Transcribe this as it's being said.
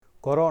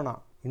Corona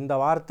இந்த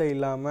வார்த்தை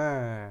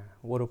இல்லாமல்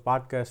ஒரு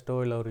பாட்காஸ்ட்டோ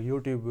இல்லை ஒரு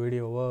யூடியூப்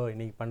வீடியோவோ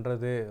இன்றைக்கி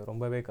பண்ணுறது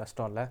ரொம்பவே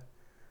கஷ்டம் இல்லை.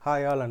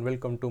 Hi all and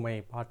welcome to my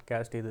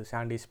podcast. இது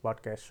சாண்டிஸ்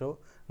பாட்காஸ்ட் ஷோ.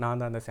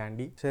 நான் தான் அந்த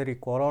சாண்டி. சரி,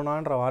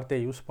 கொரோனான்ற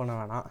வார்த்தையை யூஸ் பண்ண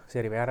வேணாம்,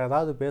 சரி வேறு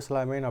ஏதாவது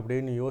பேசலாமேன்னு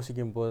அப்படின்னு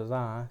யோசிக்கும் போது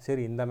தான்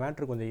சரி இந்த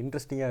மேட்ரு கொஞ்சம்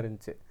இன்ட்ரெஸ்டிங்காக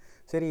இருந்துச்சு.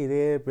 சரி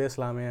இதே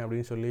பேசலாமே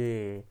அப்படின்னு சொல்லி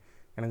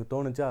எனக்கு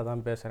தோணுச்சு,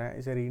 அதான் பேசுகிறேன்.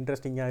 சரி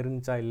இன்ட்ரெஸ்டிங்காக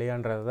இருந்துச்சா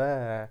இல்லையான்றத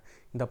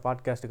இந்த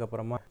பாட்காஸ்ட்டுக்கு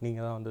அப்புறமா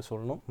நீங்கள் தான் வந்து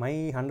சொல்லணும். மை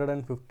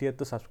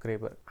 150th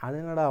சப்ஸ்கிரைபர் அது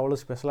என்னடா அவ்வளோ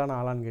ஸ்பெஷலான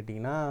ஆளான்னு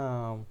கேட்டிங்கன்னா,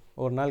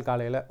 ஒரு நாள்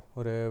காலையில்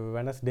ஒரு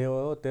வெனஸ்டேவோ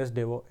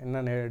தேர்ஸ்டேவோ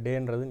என்ன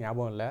டேன்றது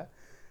ஞாபகம் இல்லை,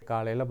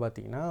 காலையில்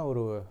பார்த்தீங்கன்னா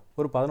ஒரு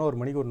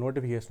 11 மணிக்கு ஒரு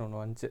நோட்டிஃபிகேஷன்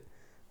ஒன்று வந்துச்சு.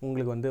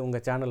 உங்களுக்கு வந்து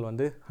உங்கள் சேனல்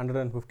வந்து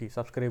 150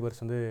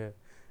 சப்ஸ்கிரைபர்ஸ் வந்து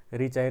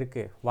ரீச்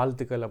ஆகிருக்கு,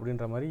 வாழ்த்துக்கள்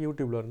அப்படின்ற மாதிரி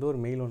யூடியூப்பில் இருந்து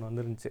ஒரு மெயில் ஒன்று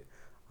வந்துருந்துச்சு.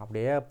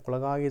 அப்படியே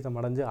புலகாகிதம்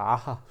அடைஞ்சு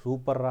ஆஹா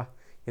சூப்பர்ரா,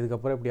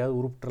 இதுக்கப்புறம் எப்படியாவது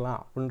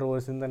உருப்பிட்டுலாம் அப்படின்ற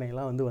ஒரு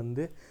சிந்தனைலாம்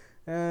வந்து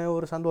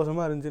ஒரு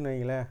சந்தோஷமாக இருந்துச்சுன்னு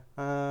வைங்களேன்.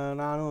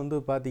 நானும் வந்து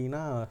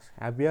பார்த்தீங்கன்னா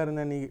ஹாப்பியாக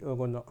இருந்தேன் நீ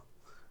கொஞ்சம்.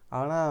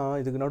 ஆனால்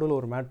இதுக்கு நடுவில்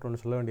ஒரு மேட்ரு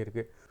ஒன்று சொல்ல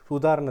வேண்டியிருக்கு.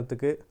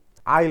 உதாரணத்துக்கு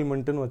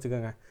ஆயில்மெண்ட்டுன்னு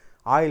வச்சுக்கோங்க.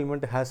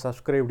 ஆயில்மெண்ட் ஹேஸ்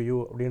சப்ஸ்கிரைப்டு யூ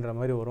அப்படின்ற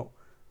மாதிரி வரும்.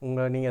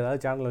 நீங்கள்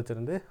ஏதாவது சேனல்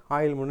வச்சுருந்து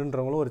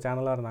ஆயில்மெண்ட்டுன்றவங்களும் ஒரு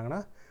சேனலாக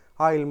இருந்தாங்கன்னா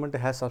ointment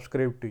has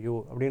subscribe to you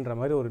அப்படின்ற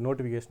மாதிரி ஒரு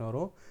நோட்டிஃபிகேஷன்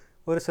வரும்.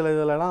 ஒரு சில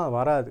இதிலலாம்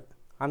வராது.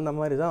 அந்த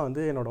மாதிரி தான்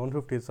வந்து என்னோடய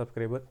 150th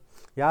சப்ஸ்கிரைபர்.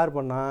 யார்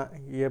பண்ணால்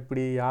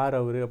எப்படி யார்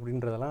அவர்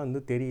அப்படின்றதெல்லாம்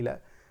வந்து தெரியல.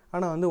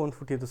 ஆனால் வந்து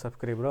 150th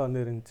சப்ஸ்கிரைபராக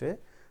வந்து இருந்துச்சு.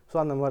 ஸோ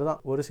அந்த மாதிரி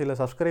தான் ஒரு சில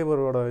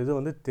சப்ஸ்கிரைபரோட இது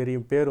வந்து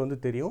தெரியும், பேர் வந்து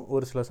தெரியும்,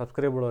 ஒரு சில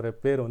சப்ஸ்கிரைபரோட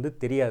பேர் வந்து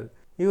தெரியாது.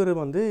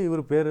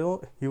 இவர் பேரும்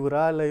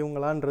இவரா இல்லை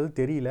இவங்களான்றது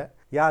தெரியல,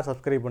 யார்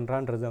சப்ஸ்கிரைப்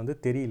பண்ணுறான்றது வந்து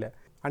தெரியல.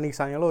 அன்றைக்கி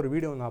சாயங்காலம் ஒரு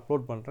வீடியோ நான்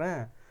அப்லோட் பண்ணுறேன்,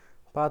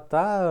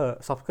 பார்த்தா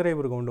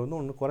சப்ஸ்கிரைபர் கவுண்ட் வந்து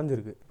ஒன்று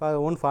குறைஞ்சிருக்கு. இப்போ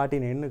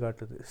 149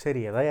 காட்டுது. சரி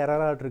எதாவது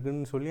எரராக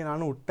இருக்குன்னு சொல்லி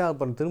நானும் விட்டேன்.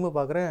 அப்புறம் திரும்ப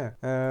பார்க்குறேன்,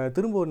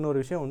 திரும்ப இன்னொரு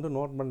விஷயம் வந்து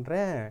நோட்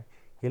பண்ணுறேன்,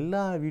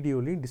 எல்லா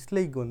வீடியோலையும்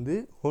டிஸ்லைக் வந்து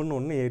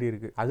ஒன்று ஏறி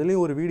இருக்குது.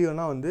 அதுலேயும் ஒரு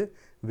வீடியோனா வந்து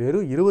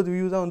வெறும் 20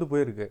 வியூ தான் வந்து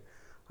போயிருக்கு.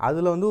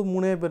 அதில் வந்து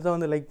 3 பேர் தான்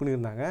வந்து லைக்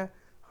பண்ணியிருந்தாங்க,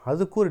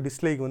 அதுக்கும் ஒரு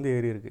டிஸ்லைக் வந்து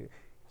ஏறி இருக்குது.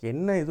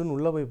 என்ன இதுன்னு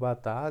உள்ளே போய்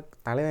பார்த்தா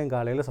தலைவன்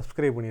காலையில்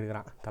சப்ஸ்கிரைப்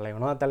பண்ணியிருக்கிறான்.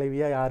 தலைவனா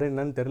தலைவியா யார்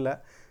என்னன்னு தெரில,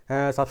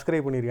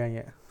 சப்ஸ்கிரைப்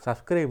பண்ணியிருக்காங்க.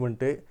 சப்ஸ்கிரைப்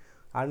பண்ணிட்டு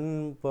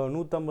இப்போ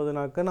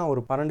 150 நான்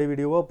ஒரு 12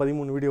 வீடியோவோ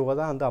 13 வீடியோவோ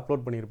தான் வந்து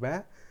அப்லோட் பண்ணியிருப்பேன்.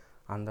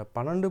 அந்த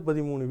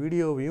 12-13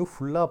 வீடியோவையும்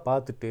ஃபுல்லாக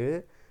பார்த்துட்டு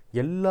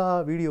எல்லா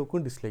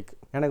வீடியோவுக்கும் டிஸ்லைக்.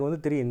 எனக்கு வந்து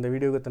தெரியும் இந்த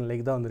வீடியோக்கு இத்தனை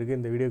லைக் தான் வந்திருக்கு,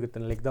 இந்த வீடியோக்கு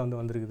இத்தனை லைக் தான் வந்து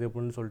வந்திருக்குது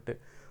அப்படின்னு சொல்லிட்டு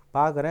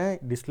பார்க்குறேன்.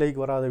 டிஸ்லைக்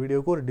வராத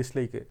வீடியோவுக்கு ஒரு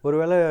டிஸ்லைக்கு.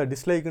 ஒருவேளை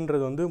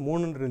டிஸ்லைக்குன்றது வந்து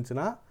 3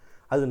 இருந்துச்சுன்னா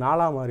அது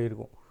 4 மாதிரி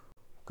இருக்கும்.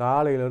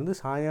 காலையிலேருந்து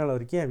சாயங்காலம்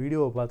வரைக்கும் என்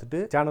வீடியோவை பார்த்துட்டு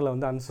சேனலை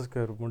வந்து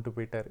அன்சப்ஸ்கிரைப் பண்ணிட்டு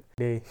போயிட்டார்.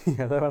 டேய்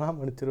எதை வேணால்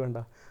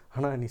மன்னிச்சிருவேன்டா,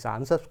 ஆனால் நீ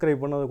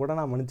அன்சப்ஸ்கிரைப் பண்ணதை கூட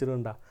நான்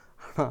மன்னிச்சிருவேன்டா,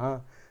 ஆனால்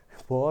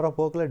போகிற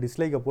போக்கில்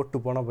டிஸ்லைக்கை போட்டு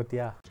போனால்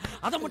பார்த்தியா,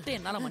 அதை மட்டும்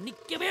என்னால்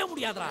மன்னிக்கவே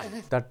முடியாதா.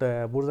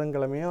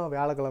 புதன்கிழமையோ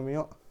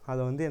வியாழக்கிழமையோ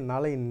அதை வந்து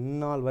என்னால்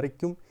இந்நாள்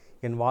வரைக்கும்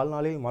என்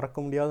வாழ்நாளில் மறக்க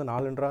முடியாத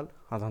நாள் என்றால்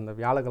அது அந்த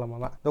வியாழக்கிழமை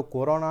தான். இந்த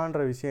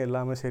கொரோனான்ற விஷயம்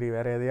எல்லாமே சரி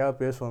வேறு எதையாவது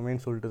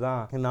பேசுவோமேன்னு சொல்லிட்டு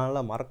தான்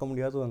என்னால் மறக்க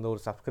முடியாத அந்த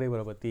ஒரு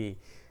சப்ஸ்கிரைபரை பற்றி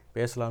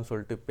பேசலான்னு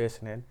சொல்லிட்டு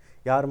பேசினேன்.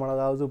 யார்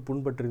மனதாவது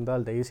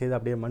புண்பட்டிருந்தால் தயவுசெய்து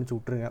அப்படியே மன்னிச்சு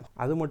விட்ருங்க.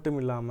 அது மட்டும்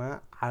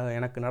இல்லாமல்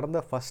எனக்கு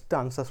நடந்த ஃபஸ்ட்டு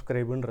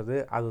அன்சப்ஸ்கிரைபுன்றது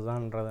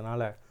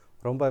அதுதான்றதுனால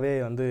ரொம்பவே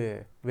வந்து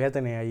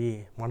வேதனையாகி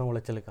மன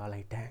உளைச்சலுக்கு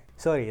ஆளாயிட்டேன்.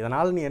 சரி,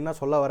 இதனால் நீ என்ன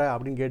சொல்ல வர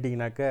அப்படின்னு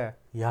கேட்டிங்கனாக்க,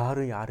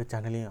 யார்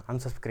சேனலையும்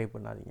அன்சப்ஸ்கிரைப்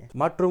பண்ணாதீங்க.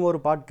 மற்றும் ஒரு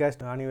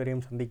பாட்காஸ்ட்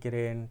அனைவரையும்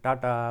சந்திக்கிறேன்.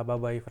 டாடா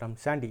பாபாய் ஃப்ரம்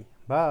சாண்டி.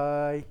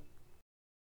 பாய்.